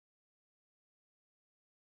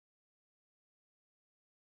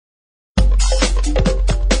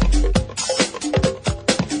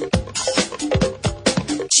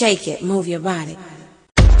Shake it, move your body.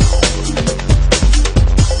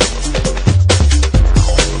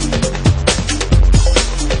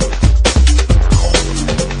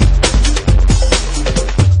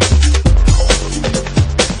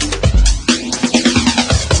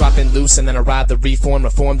 Loose and then arrive to reform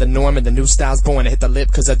the norm, and the new style's born. I hit the lip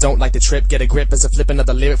cause I don't like the trip. Get a grip as I flip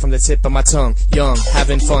another lyric from the tip of my tongue. Young,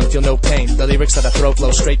 having fun, feel no pain. The lyrics that I throw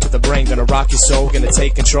flow straight to the brain. Gonna rock your soul, gonna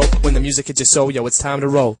take control. When the music hits your soul, yo, it's time to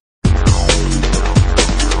roll. When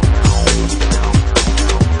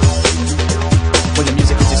the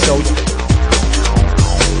music hits your soul, yo.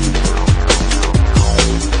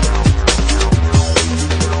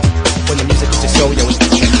 When the music hits your soul, yo, it's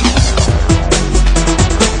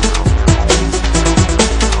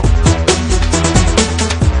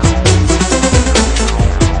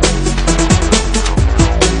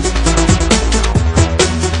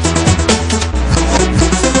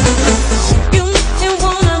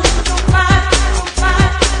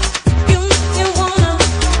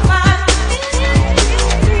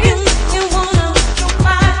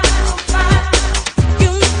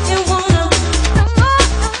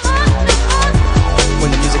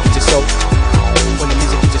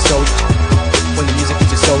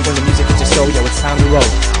yo, it's time to roll.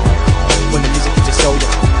 When the music hits your soul,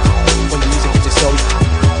 yo.